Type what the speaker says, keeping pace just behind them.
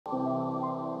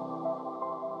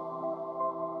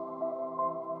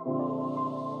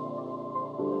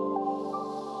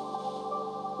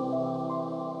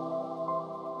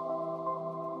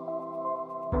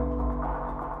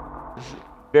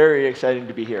Very exciting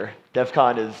to be here.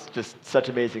 Devcon is just such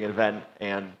an amazing event,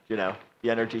 and the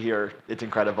energy here, it's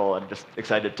incredible. I'm just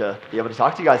excited to be able to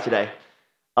talk to you guys today.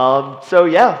 So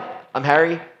yeah, I'm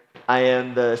Harry. I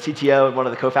am the CTO and one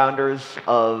of the co-founders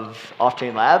of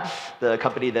Off-Chain Labs, the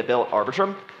company that built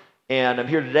Arbitrum. And I'm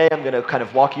here today. I'm going to kind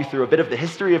of walk you through a bit of the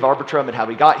history of Arbitrum and how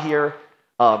we got here,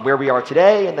 where we are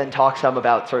today, and then talk some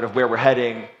about sort of where we're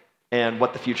heading and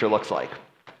what the future looks like.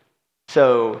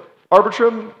 So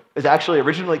Arbitrum is actually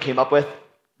originally came up with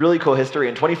really cool history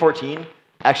in 2014,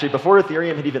 actually before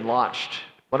Ethereum had even launched.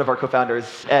 One of our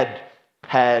co-founders, Ed,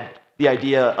 had the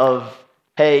idea of,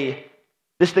 hey,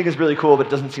 this thing is really cool, but it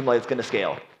doesn't seem like it's going to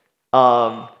scale.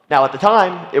 Now, at the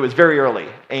time, it was very early,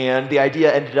 and the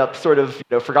idea ended up sort of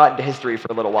forgotten to history for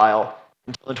a little while.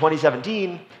 Until in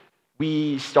 2017,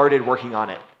 we started working on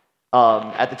it.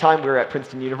 At the time, we were at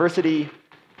Princeton University.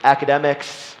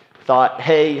 Academics thought,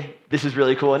 hey, this is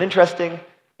really cool and interesting,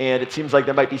 and it seems like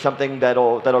there might be something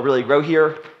that'll really grow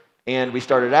here. And we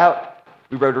started out.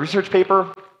 We wrote a research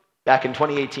paper back in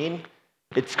 2018.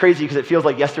 It's crazy because it feels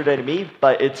like yesterday to me,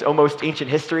 but it's almost ancient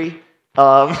history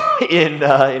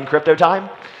in crypto time.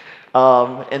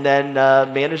 And then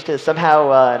managed to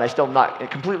somehow, and I still am not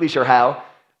completely sure how,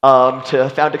 to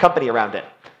found a company around it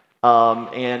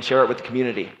and share it with the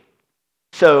community.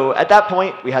 So at that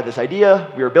point, we had this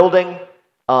idea. We were building.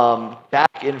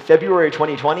 Back in February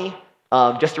 2020,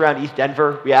 just around East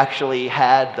Denver, we actually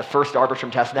had the first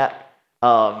Arbitrum testnet.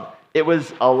 It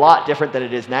was a lot different than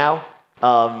it is now.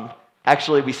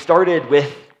 Actually, we started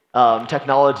with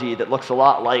technology that looks a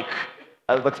lot like,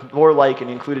 looks more like and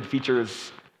included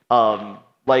features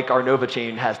like our Nova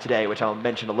chain has today, which I'll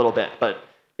mention a little bit. But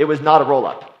it was not a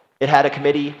roll-up. It had a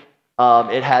committee.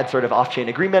 It had sort of off-chain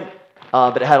agreement.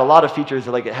 But it had a lot of features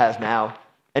like it has now.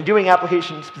 And doing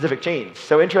application-specific chains.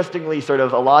 So interestingly, sort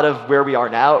of a lot of where we are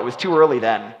now, it was too early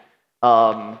then.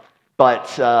 But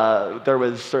there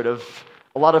was sort of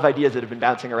a lot of ideas that have been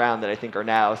bouncing around that I think are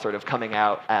now sort of coming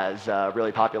out as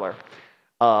really popular.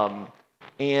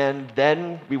 And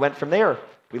then we went from there.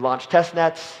 We launched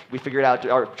testnets. We figured out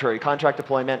arbitrary contract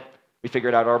deployment. We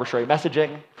figured out arbitrary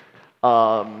messaging.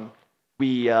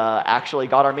 We actually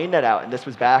got our mainnet out, and this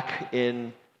was back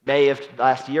in May of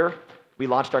last year. We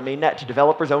launched our mainnet to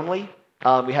developers only.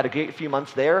 We had a great few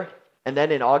months there. And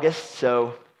then in August,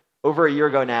 so over a year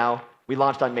ago now, we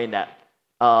launched on mainnet.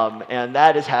 And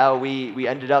that is how we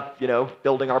ended up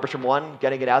building Arbitrum 1,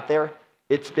 getting it out there.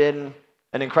 It's been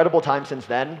an incredible time since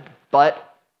then,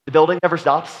 but the building never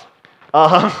stops.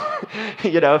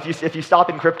 If you stop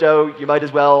in crypto, you might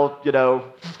as well,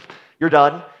 you're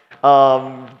done.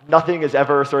 Nothing is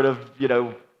ever sort of,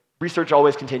 research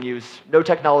always continues. No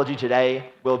technology today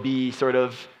will be sort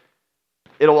of,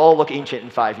 it'll all look ancient in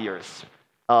 5 years.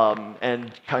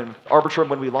 And kind of Arbitrum,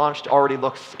 when we launched, already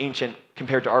looks ancient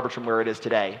compared to Arbitrum where it is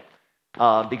today.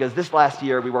 Because this last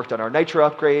year, we worked on our Nitro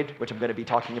upgrade, which I'm going to be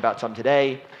talking about some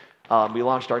today. We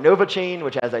launched our Nova chain,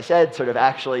 which, as I said, sort of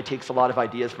actually takes a lot of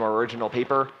ideas from our original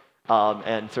paper.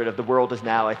 And sort of the world is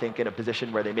now, I think, in a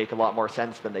position where they make a lot more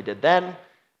sense than they did then.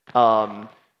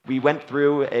 We went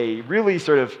through a really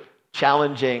sort of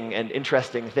challenging and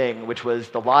interesting thing, which was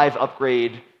the live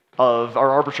upgrade of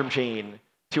our Arbitrum chain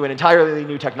to an entirely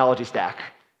new technology stack.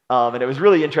 And it was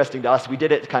really interesting to us. We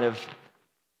did it kind of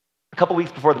a couple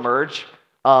weeks before the merge,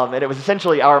 and it was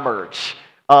essentially our merge.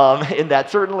 In that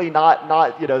certainly not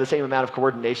the same amount of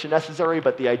coordination necessary,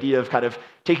 but the idea of kind of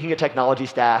taking a technology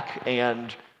stack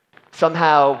and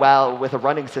somehow, while with a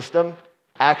running system,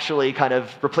 actually kind of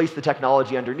replace the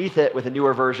technology underneath it with a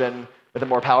newer version, with a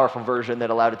more powerful version that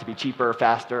allowed it to be cheaper,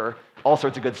 faster, all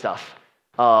sorts of good stuff,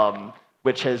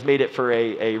 which has made it for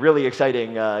a really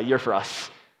exciting year for us.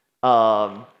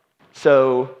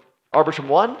 So Arbitrum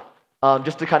 1,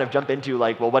 just to kind of jump into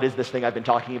what is this thing I've been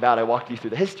talking about? I walked you through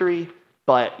the history,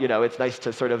 but it's nice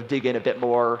to sort of dig in a bit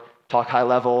more, talk high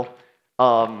level.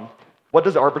 What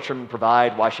does Arbitrum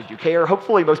provide? Why should you care?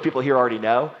 Hopefully most people here already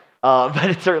know, but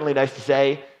it's certainly nice to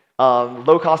say.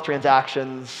 Low-cost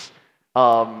transactions,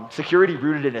 security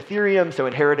rooted in Ethereum, so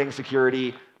inheriting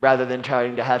security rather than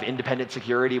trying to have independent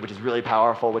security, which is really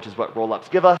powerful, which is what rollups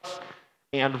give us.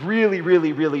 And really,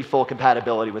 really, really full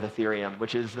compatibility with Ethereum,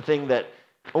 which is the thing that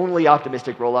only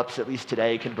optimistic rollups, at least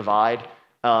today, can provide.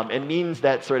 And means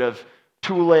that sort of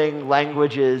tooling,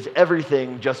 languages,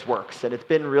 everything just works. And it's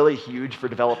been really huge for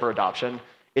developer adoption.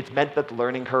 It's meant that the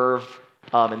learning curve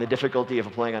and the difficulty of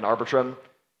applying on Arbitrum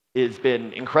has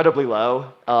been incredibly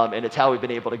low, and it's how we've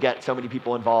been able to get so many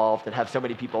people involved and have so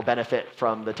many people benefit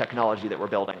from the technology that we're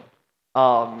building.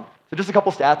 So just a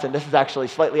couple stats, and this is actually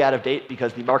slightly out of date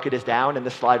because the market is down, and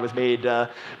this slide was made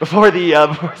before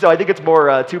the, so I think it's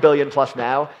more 2 billion plus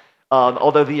now,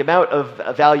 although the amount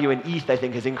of value in ETH, I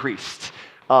think, has increased.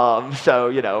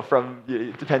 So,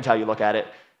 it depends how you look at it.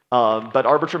 But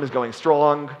Arbitrum is going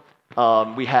strong.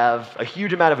 We have a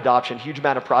huge amount of adoption, huge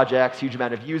amount of projects, huge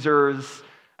amount of users,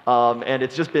 and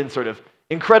it's just been sort of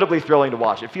incredibly thrilling to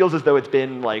watch. It feels as though it's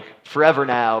been like forever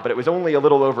now, but it was only a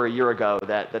little over a year ago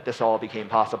that this all became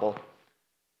possible.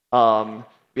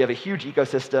 We have a huge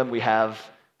ecosystem. We have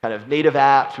kind of native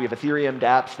apps. We have Ethereum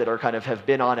dApps that are have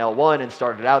been on L1 and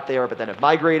started out there, but then have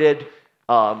migrated.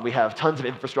 We have tons of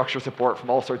infrastructure support from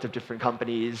all sorts of different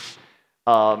companies.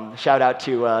 Shout out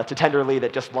to Tenderly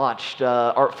that just launched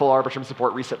full Arbitrum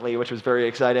support recently, which was very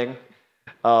exciting.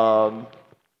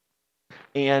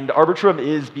 And Arbitrum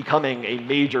is becoming a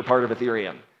major part of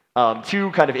Ethereum.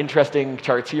 Two kind of interesting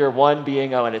charts here. One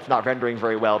being, and it's not rendering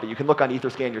very well, but you can look on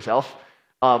Etherscan yourself.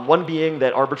 One being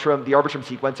that the Arbitrum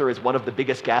sequencer is one of the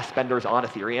biggest gas spenders on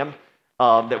Ethereum,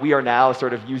 that we are now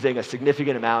sort of using a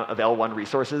significant amount of L1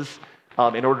 resources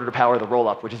in order to power the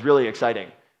rollup, which is really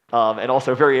exciting. And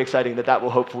also very exciting that will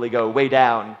hopefully go way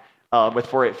down with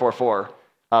 4844,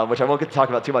 which I won't get to talk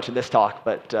about too much in this talk,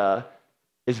 but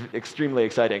is extremely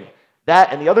exciting.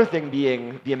 That and the other thing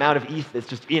being the amount of ETH that's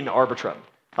just in Arbitrum,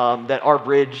 that our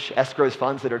bridge escrows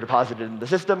funds that are deposited in the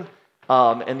system,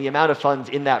 and the amount of funds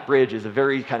in that bridge is a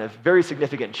very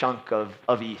significant chunk of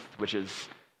ETH, which is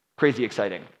crazy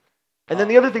exciting. And then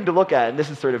the other thing to look at, and this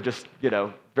is sort of just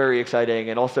very exciting,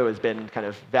 and also has been kind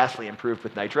of vastly improved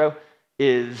with Nitro,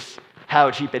 is how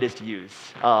cheap it is to use.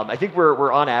 I think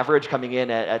we're on average coming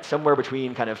in at somewhere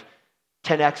between kind of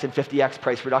 10x and 50x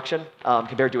price reduction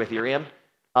compared to Ethereum.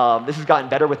 This has gotten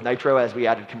better with Nitro as we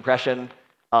added compression.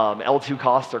 L2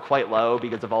 costs are quite low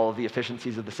because of all of the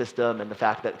efficiencies of the system and the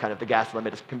fact that kind of the gas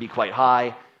limit can be quite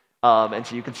high. And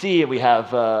so you can see we have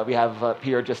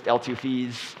here just L2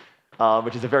 fees,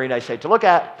 which is a very nice site to look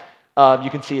at. You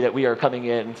can see that we are coming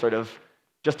in sort of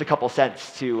just a couple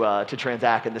cents to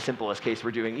transact. In the simplest case,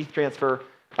 we're doing ETH transfer.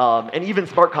 And even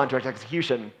smart contract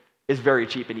execution is very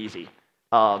cheap and easy.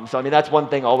 So I mean, that's one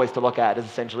thing always to look at is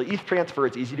essentially ETH transfer.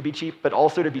 It's easy to be cheap, but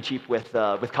also to be cheap with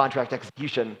contract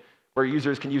execution, where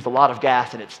users can use a lot of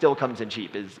gas and it still comes in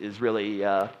cheap is really,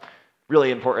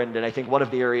 really important. And I think one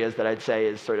of the areas that I'd say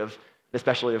is sort of,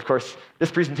 especially, of course, this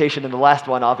presentation and the last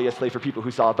one, obviously, for people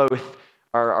who saw both,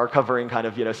 are covering kind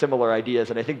of similar ideas.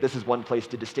 And I think this is one place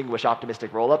to distinguish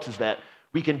optimistic rollups is that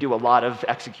we can do a lot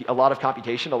of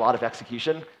computation, a lot of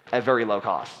execution at very low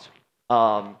cost.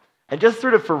 And just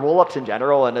sort of for rollups in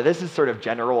general, and this is sort of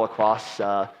general across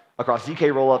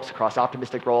ZK rollups, across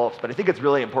optimistic rollups, but I think it's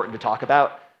really important to talk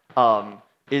about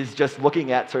is just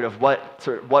looking at sort of what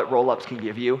rollups can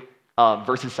give you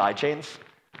versus sidechains.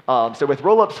 So with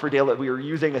rollups for data, we are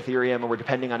using Ethereum and we're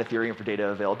depending on Ethereum for data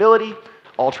availability.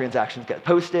 All transactions get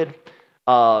posted.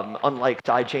 Unlike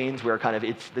sidechains where kind of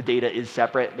the data is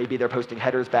separate, maybe they're posting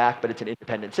headers back, but it's an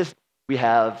independent system. We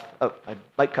have, I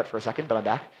might cut for a second, but I'm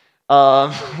back.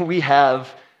 We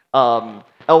have L1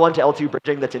 to L2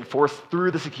 bridging that's enforced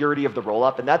through the security of the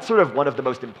rollup, and that's sort of one of the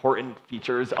most important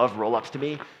features of rollups to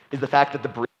me, is the fact that the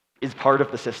bridge is part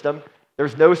of the system.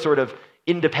 There's no sort of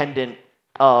independent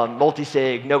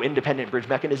multi-sig, no independent bridge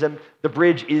mechanism. The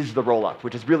bridge is the rollup,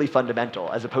 which is really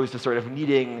fundamental, as opposed to sort of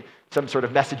needing some sort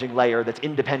of messaging layer that's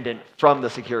independent from the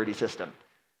security system.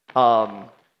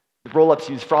 Rollups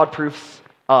use fraud proofs,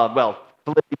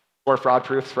 validity or fraud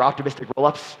proofs for optimistic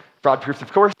rollups. Fraud proofs,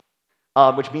 of course,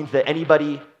 which means that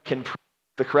anybody can prove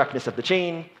the correctness of the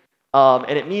chain.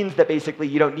 And it means that basically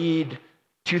you don't need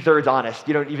 2/3 honest.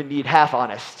 You don't even need half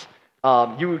honest.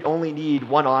 You only need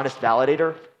one honest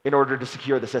validator in order to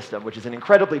secure the system, which is an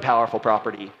incredibly powerful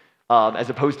property, as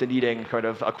opposed to needing kind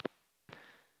of a...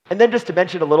 And then just to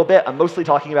mention a little bit, I'm mostly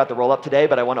talking about the rollup today,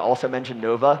 but I want to also mention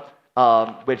Nova,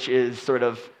 which is sort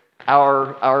of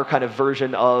our kind of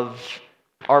version of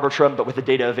Arbitrum, but with the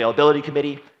data availability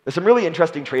committee. There's some really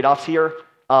interesting trade-offs here,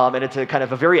 and it's a kind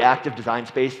of a very active design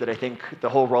space that I think the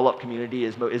whole rollup community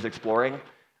is exploring,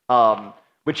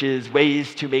 which is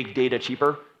ways to make data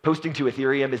cheaper. Posting to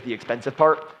Ethereum is the expensive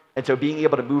part, and so being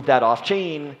able to move that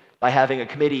off-chain by having a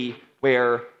committee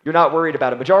where you're not worried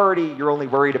about a majority, you're only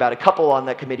worried about a couple on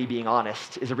that committee being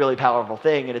honest, is a really powerful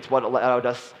thing, and it's what allowed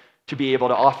us to be able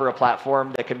to offer a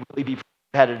platform that can really be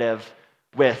competitive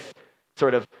with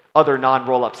sort of other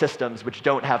non-rollup systems which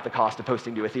don't have the cost of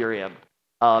posting to Ethereum.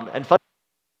 And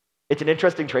it's an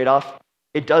interesting trade-off.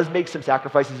 It does make some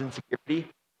sacrifices in security.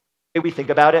 The way we think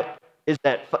about it is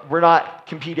that we're not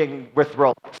competing with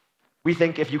rollups. We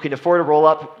think if you can afford a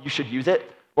rollup, you should use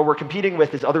it. What we're competing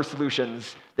with is other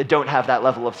solutions that don't have that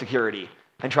level of security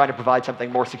and trying to provide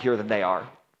something more secure than they are.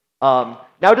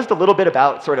 Now just a little bit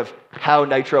about sort of how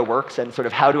Nitro works and sort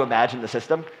of how to imagine the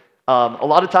system. A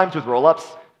lot of times with rollups,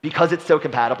 because it's so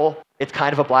compatible, it's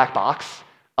kind of a black box.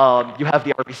 You have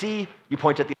the RPC, you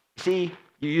point at the RPC,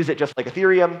 you use it just like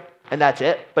Ethereum, and that's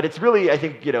it. But it's really, I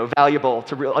think, valuable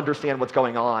to understand what's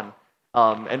going on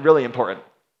and really important.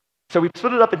 So we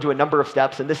split it up into a number of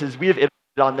steps, and we have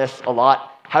iterated on this a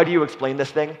lot. How do you explain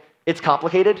this thing? It's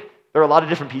complicated. There are a lot of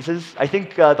different pieces. I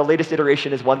think the latest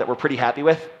iteration is one that we're pretty happy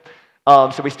with.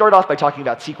 So we start off by talking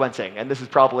about sequencing, and this is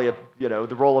probably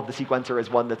the role of the sequencer is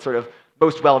one that's sort of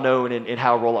most well known in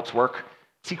how rollups work.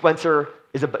 Sequencer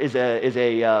is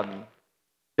a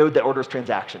node that orders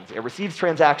transactions. It receives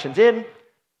transactions in,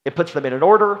 it puts them in an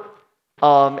order,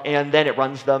 and then it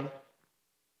runs them.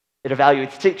 It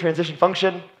evaluates state transition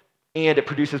function, and it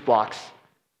produces blocks.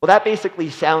 Well, that basically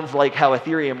sounds like how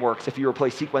Ethereum works if you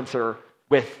replace sequencer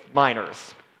with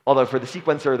miners. Although for the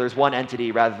sequencer, there's one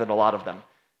entity rather than a lot of them.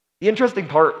 The interesting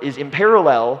part is in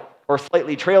parallel, or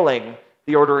slightly trailing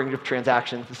the ordering of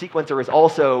transactions, the sequencer is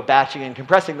also batching and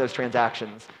compressing those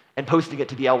transactions and posting it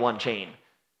to the L1 chain.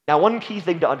 Now, one key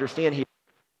thing to understand here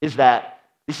is that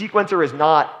the sequencer is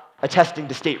not attesting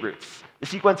to state roots. The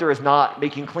sequencer is not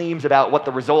making claims about what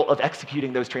the result of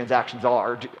executing those transactions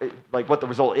are, like what the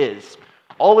result is.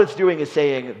 All it's doing is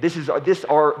saying, these are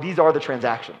the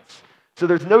transactions. So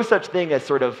there's no such thing as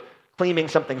sort of claiming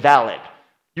something valid.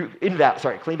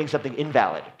 Claiming something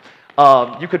invalid.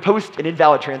 You could post an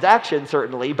invalid transaction,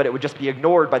 certainly, but it would just be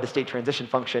ignored by the state transition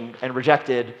function and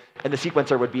rejected, and the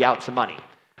sequencer would be out some money.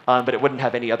 But it wouldn't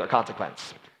have any other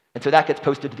consequence. And so that gets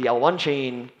posted to the L1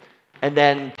 chain, and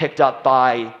then picked up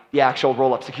by the actual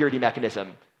rollup security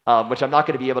mechanism, which I'm not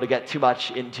going to be able to get too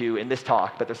much into in this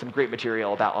talk, but there's some great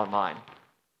material about online.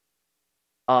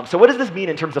 So what does this mean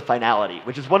in terms of finality,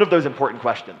 which is one of those important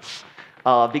questions?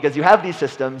 Because you have these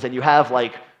systems, and you have when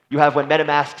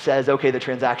MetaMask says, OK, the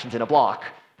transaction's in a block,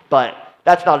 but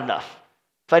that's not enough.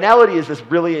 Finality is this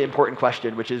really important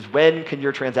question, which is when can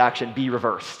your transaction be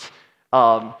reversed?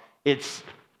 It's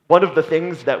one of the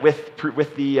things that with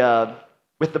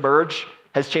the merge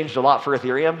has changed a lot for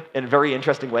Ethereum in very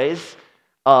interesting ways.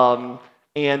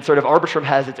 And sort of Arbitrum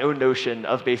has its own notion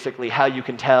of basically how you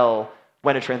can tell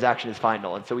when a transaction is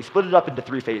final. And so we split it up into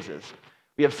 3 phases.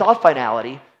 We have soft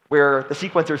finality, where the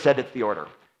sequencer said it's the order.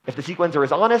 If the sequencer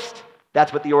is honest,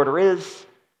 that's what the order is,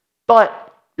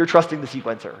 but you're trusting the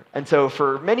sequencer. And so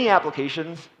for many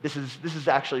applications, this is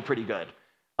actually pretty good.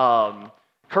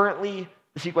 Currently,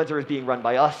 the sequencer is being run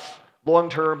by us. Long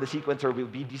term, the sequencer will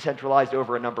be decentralized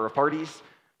over a number of parties.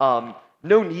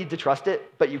 No need to trust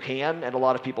it, but you can, and a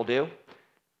lot of people do.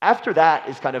 After that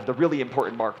is kind of the really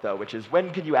important mark, though, which is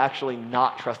when can you actually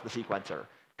not trust the sequencer?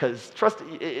 Because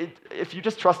if you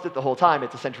just trust it the whole time,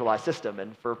 it's a centralized system.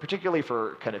 And particularly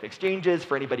for kind of exchanges,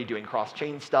 for anybody doing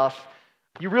cross-chain stuff,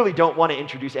 you really don't want to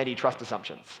introduce any trust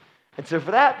assumptions. And so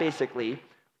for that, basically,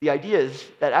 the idea is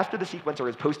that after the sequencer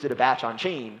has posted a batch on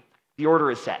chain, the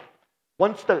order is set.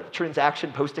 Once the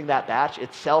transaction posting that batch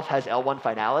itself has L1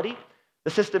 finality,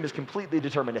 the system is completely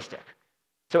deterministic.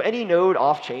 So any node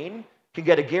off-chain can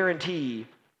get a guarantee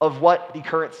of what the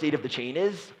current state of the chain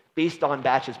is based on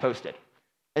batches posted.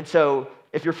 And so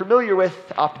if you're familiar with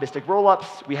optimistic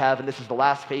rollups, we have, and this is the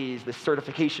last phase, this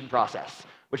certification process,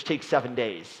 which takes 7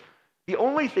 days. The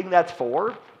only thing that's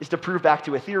for is to prove back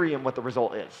to Ethereum what the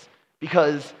result is.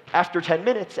 Because after 10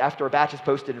 minutes, after a batch is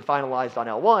posted and finalized on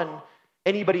L1,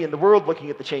 anybody in the world looking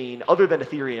at the chain other than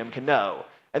Ethereum can know.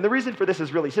 And the reason for this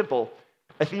is really simple.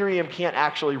 Ethereum can't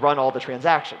actually run all the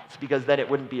transactions, because then it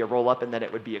wouldn't be a rollup and then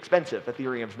it would be expensive.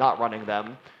 Ethereum's not running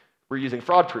them. We're using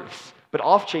fraud proofs. But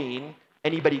off-chain,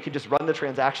 anybody can just run the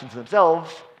transactions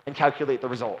themselves and calculate the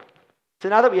result. So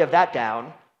now that we have that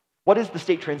down, what is the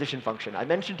state transition function? I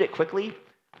mentioned it quickly,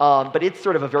 but it's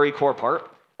sort of a very core part.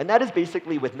 And that is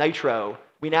basically with Nitro,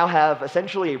 we now have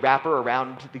essentially a wrapper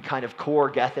around the kind of core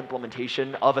Geth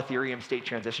implementation of Ethereum state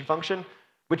transition function,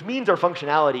 which means our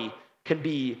functionality can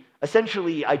be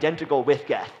essentially identical with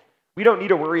Geth. We don't need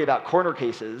to worry about corner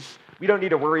cases. We don't need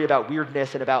to worry about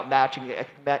weirdness and about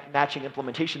matching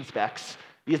implementation specs,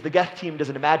 because the Geth team does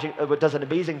an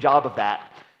amazing job of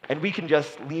that. And we can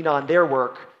just lean on their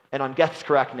work and on Geth's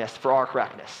correctness for our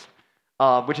correctness,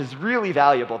 which is really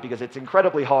valuable because it's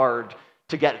incredibly hard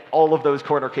to get all of those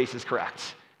corner cases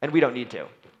correct, and we don't need to.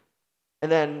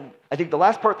 And then I think the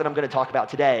last part that I'm going to talk about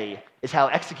today is how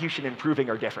execution and proving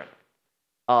are different,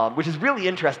 which is really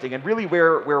interesting and really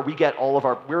where we get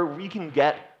where we can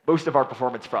get most of our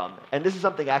performance from. And this is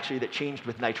something actually that changed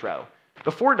with Nitro.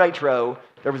 Before Nitro,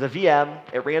 there was a VM,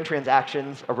 it ran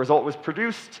transactions, a result was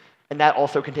produced, and that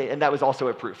was also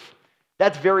a proof.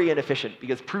 That's very inefficient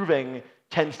because proving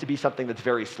tends to be something that's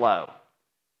very slow.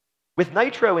 With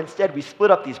Nitro, instead, we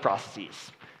split up these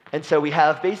processes. And so we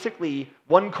have basically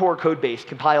one core code base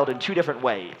compiled in two different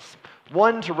ways.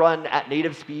 One to run at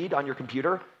native speed on your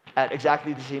computer, at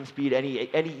exactly the same speed any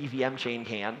EVM chain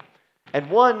can, and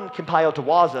one compiled to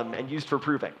WASM and used for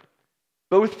proving,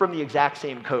 both from the exact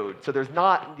same code. So there's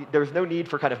no need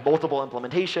for kind of multiple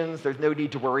implementations. There's no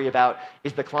need to worry about,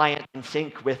 is the client in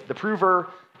sync with the prover,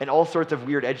 and all sorts of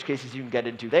weird edge cases you can get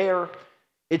into there.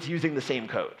 It's using the same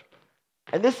code.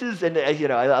 And this is, and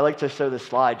I like to show this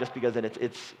slide just because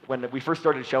it's when we first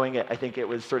started showing it, I think it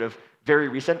was sort of very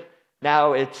recent.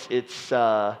 Now it's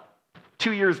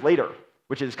 2 years later,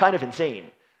 which is kind of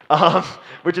insane.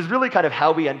 Which is really kind of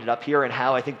how we ended up here and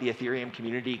how I think the Ethereum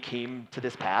community came to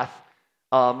this path,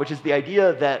 which is the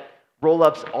idea that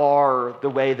rollups are the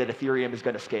way that Ethereum is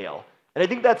going to scale. And I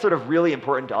think that's sort of really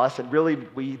important to us, and really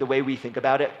the way we think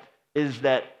about it is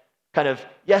that kind of,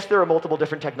 yes, there are multiple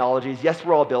different technologies, yes,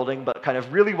 we're all building, but kind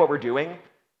of really what we're doing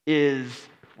is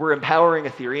we're empowering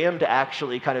Ethereum to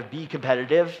actually kind of be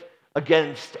competitive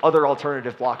against other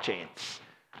alternative blockchains.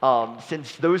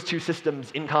 Since those two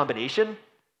systems in combination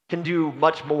can do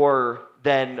much more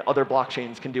than other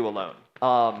blockchains can do alone.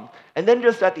 And then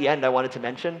just at the end, I wanted to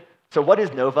mention, so what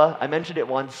is Nova? I mentioned it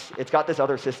once. It's got this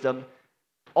other system.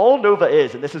 All Nova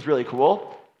is, and this is really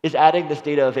cool, is adding this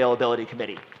data availability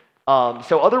committee.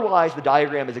 So otherwise, the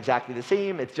diagram is exactly the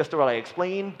same. It's just what I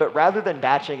explained. But rather than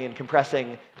batching and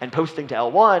compressing and posting to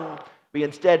L1, we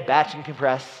instead batch and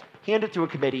compress, hand it to a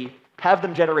committee, have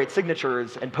them generate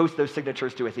signatures, and post those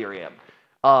signatures to Ethereum,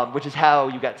 which is how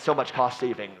you get so much cost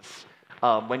savings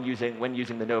when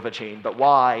using the Nova chain, but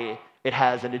why it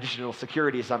has an additional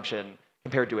security assumption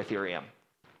compared to Ethereum.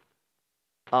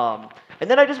 And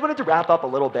then I just wanted to wrap up a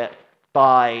little bit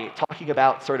by talking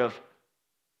about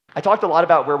I talked a lot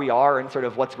about where we are and sort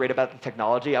of what's great about the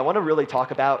technology. I want to really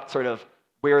talk about sort of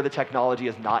where the technology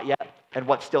is not yet and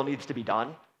what still needs to be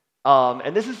done.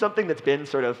 And this is something that's been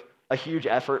sort of a huge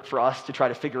effort for us to try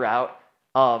to figure out.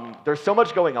 There's so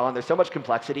much going on, there's so much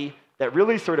complexity that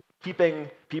really sort of keeping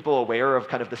people aware of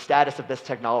kind of the status of this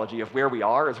technology, of where we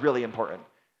are, is really important.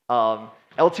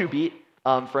 L2Beat,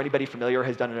 for anybody familiar,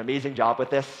 has done an amazing job with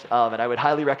this, and I would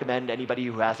highly recommend anybody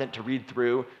who hasn't to read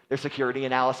through their security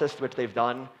analysis, which they've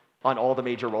done on all the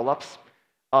major rollups.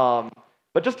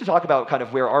 But just to talk about kind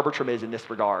of where Arbitrum is in this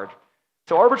regard.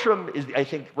 So Arbitrum is, I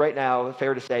think, right now,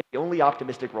 fair to say, the only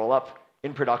optimistic rollup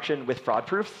in production with fraud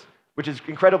proofs, which is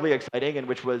incredibly exciting and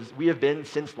which we have been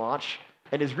since launch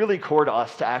and is really core to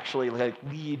us to actually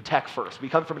lead tech first. We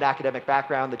come from an academic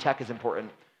background, the tech is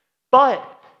important, but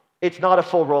it's not a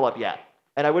full rollup yet.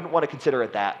 And I wouldn't want to consider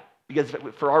it that, because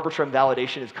for Arbitrum,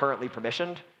 validation is currently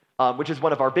permissioned, which is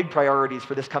one of our big priorities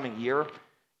for this coming year,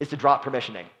 is to drop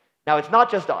permissioning. Now, it's not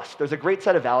just us. There's a great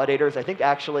set of validators. I think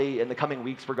actually in the coming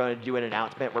weeks, we're going to do an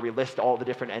announcement where we list all the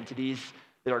different entities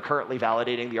that are currently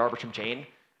validating the Arbitrum chain.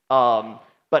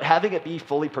 But having it be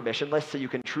fully permissionless so you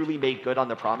can truly make good on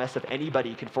the promise of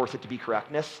anybody can force it to be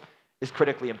correctness is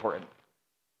critically important.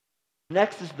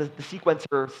 Next is the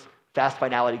sequencer's fast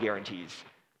finality guarantees.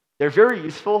 They're very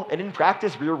useful, and in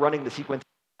practice, we're running the sequencer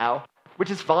now,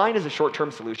 which is fine as a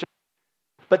short-term solution.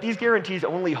 But these guarantees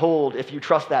only hold if you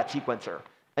trust that sequencer.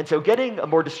 And so getting a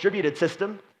more distributed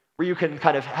system where you can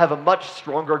kind of have a much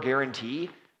stronger guarantee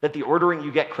that the ordering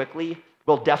you get quickly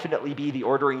will definitely be the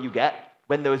ordering you get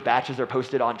when those batches are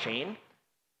posted on chain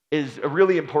is a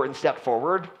really important step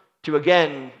forward to,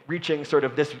 again, reaching sort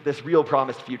of this real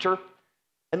promised future.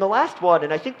 And the last one,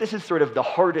 and I think this is sort of the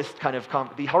hardest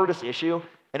the hardest issue,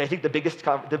 and I think the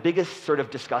biggest sort of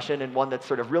discussion, and one that's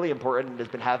sort of really important and has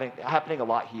been happening a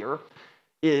lot here,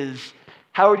 is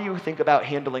how do you think about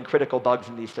handling critical bugs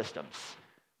in these systems?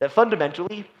 That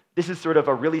fundamentally, this is sort of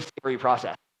a really scary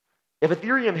process. If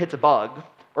Ethereum hits a bug,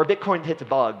 or Bitcoin hits a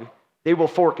bug, they will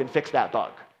fork and fix that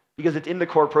bug, because it's in the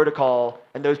core protocol,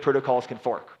 and those protocols can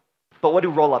fork. But what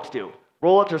do rollups do?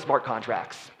 Rollups are smart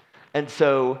contracts. And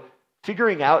so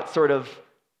figuring out sort of,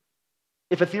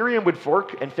 if Ethereum would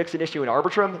fork and fix an issue in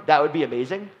Arbitrum, that would be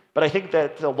amazing. But I think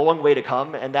that's a long way to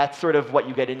come, and that's sort of what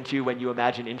you get into when you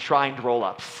imagine enshrined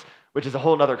rollups, which is a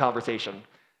whole other conversation.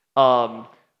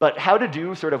 But how to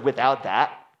do sort of without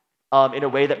that in a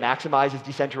way that maximizes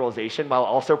decentralization while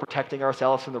also protecting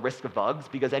ourselves from the risk of bugs,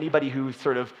 because anybody who's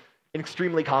sort of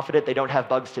extremely confident they don't have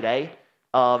bugs today,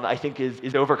 I think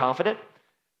is overconfident.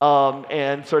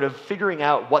 And sort of figuring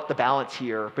out what the balance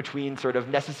here between sort of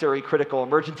necessary critical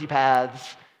emergency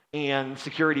paths and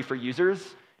security for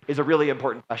users is a really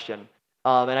important question.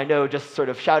 And I know, just sort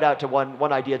of shout out to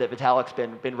one idea that Vitalik's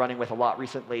been running with a lot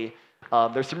recently.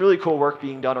 There's some really cool work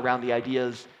being done around the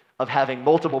ideas of having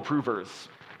multiple provers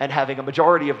and having a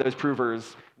majority of those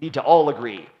provers need to all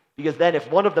agree. Because then if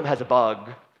one of them has a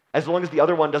bug, as long as the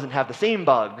other one doesn't have the same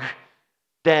bug,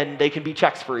 then they can be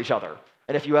checks for each other.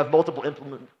 And if you have multiple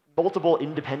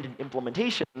independent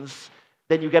implementations,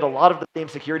 then you get a lot of the same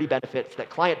security benefits that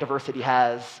client diversity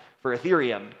has for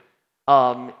Ethereum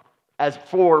as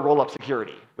for rollup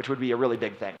security, which would be a really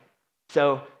big thing.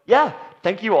 So yeah,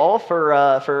 thank you all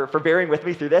for bearing with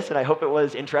me through this, and I hope it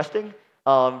was interesting.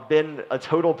 Been a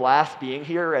total blast being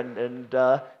here, and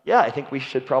yeah, I think we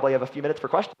should probably have a few minutes for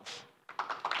questions.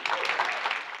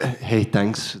 Hey,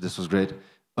 thanks. This was great.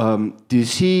 Do you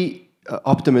see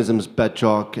Optimism's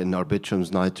Bedrock and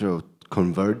Arbitrum's Nitro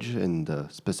converge in the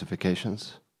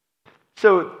specifications?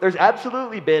 So there's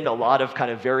absolutely been a lot of kind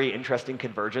of very interesting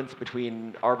convergence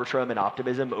between Arbitrum and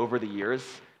Optimism over the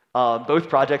years. Both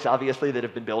projects, obviously, that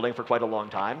have been building for quite a long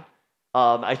time.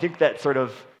 I think that sort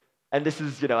of, and this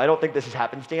is, I don't think this is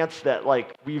happenstance, that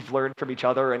like we've learned from each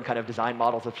other and kind of design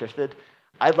models have shifted.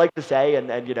 I'd like to say, and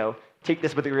take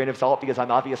this with a grain of salt because I'm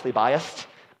obviously biased,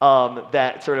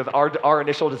 that sort of our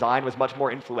initial design was much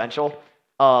more influential,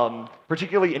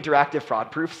 particularly interactive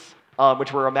fraud proofs,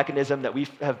 which were a mechanism that we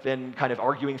have been kind of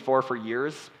arguing for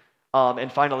years,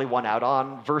 and finally won out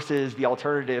on, versus the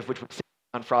alternative, which was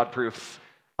on fraud proofs,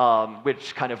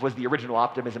 which kind of was the original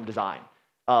Optimism design.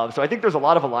 So I think there's a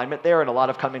lot of alignment there and a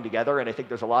lot of coming together, and I think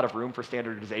there's a lot of room for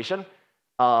standardization.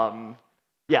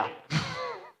 Yeah.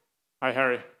 Hi,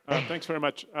 Harry. Thanks very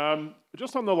much.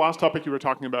 Just on the last topic you were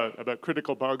talking about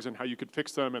critical bugs and how you could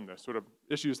fix them and the sort of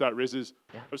issues that raises,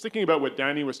 I was thinking about what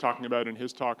Danny was talking about in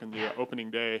his talk in the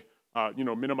opening day,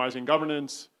 minimizing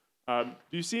governance. Do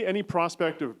you see any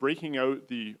prospect of breaking out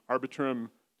the Arbitrum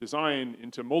design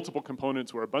into multiple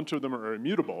components where a bunch of them are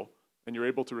immutable and you're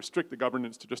able to restrict the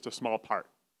governance to just a small part?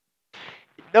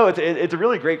 No, it's a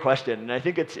really great question, and I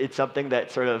think it's something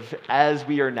that sort of, as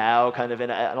we are now kind of in,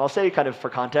 and I'll say kind of for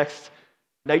context,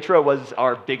 Nitro was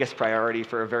our biggest priority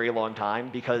for a very long time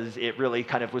because it really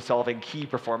kind of was solving key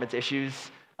performance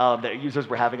issues that users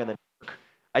were having on the network.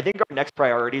 I think our next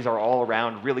priorities are all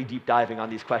around really deep diving on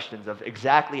these questions of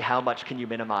exactly how much can you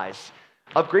minimize.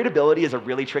 Upgradability is a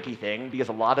really tricky thing because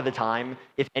a lot of the time,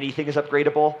 if anything is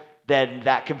upgradable, then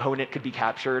that component could be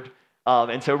captured.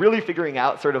 And so really figuring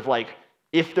out sort of like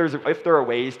if there are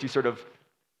ways to sort of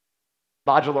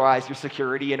modularize your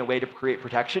security in a way to create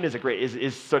protection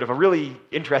is sort of a really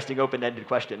interesting open-ended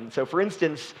question. So for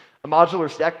instance, a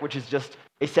modular stack, which is just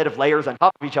a set of layers on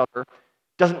top of each other,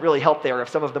 doesn't really help there if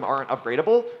some of them aren't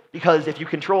upgradable, because if you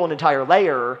control an entire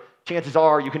layer, chances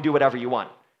are you can do whatever you want.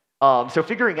 So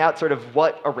figuring out sort of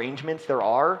what arrangements there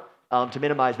are to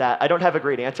minimize that, I don't have a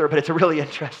great answer, but it's a really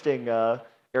interesting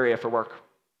area for work.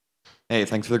 Hey,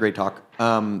 thanks for the great talk.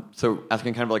 So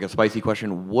asking kind of like a spicy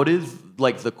question, what is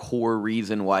like the core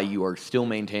reason why you are still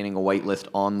maintaining a whitelist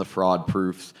on the fraud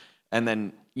proofs? And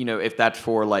then, if that's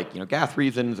for like, gas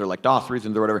reasons or like DOS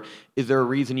reasons or whatever, is there a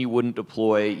reason you wouldn't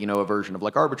deploy, a version of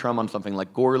like Arbitrum on something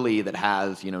like Goerli that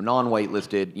has,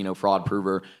 non-whitelisted, fraud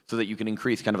prover, so that you can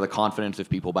increase kind of the confidence of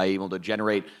people by able to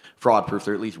generate fraud proofs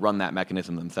or at least run that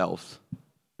mechanism themselves?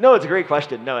 No, it's a great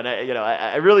question. No, and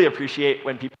I really appreciate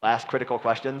when people ask critical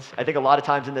questions. I think a lot of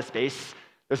times in this space,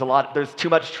 there's too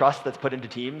much trust that's put into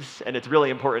teams, and it's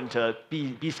really important to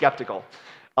be skeptical.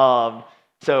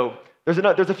 So there's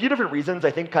a few different reasons. I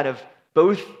think kind of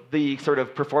both the sort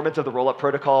of performance of the rollup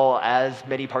protocol as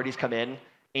many parties come in,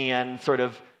 and sort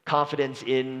of confidence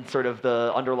in sort of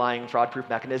the underlying fraud-proof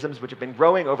mechanisms, which have been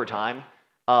growing over time,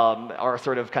 are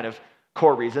sort of kind of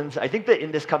core reasons. I think that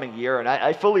in this coming year, and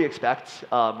I fully expect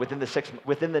within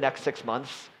the next 6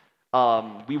 months,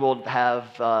 we will have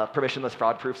permissionless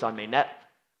fraud proofs on mainnet.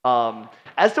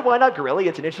 As to why not Goerli,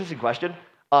 it's an interesting question.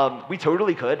 We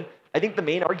totally could. I think the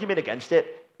main argument against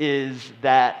it is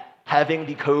that having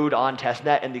the code on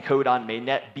testnet and the code on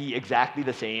mainnet be exactly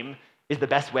the same is the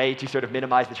best way to sort of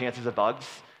minimize the chances of bugs.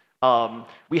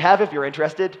 We have, if you're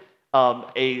interested,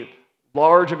 a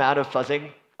large amount of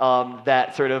fuzzing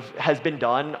that sort of has been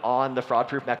done on the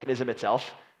fraud-proof mechanism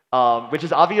itself, which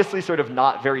is obviously sort of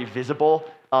not very visible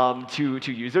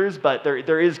to users, but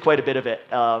there is quite a bit of it.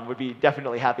 Would be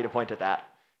definitely happy to point at that.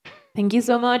 Thank you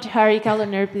so much, Harry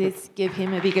Kalodner. Please give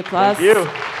him a big applause. Thank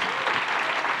you.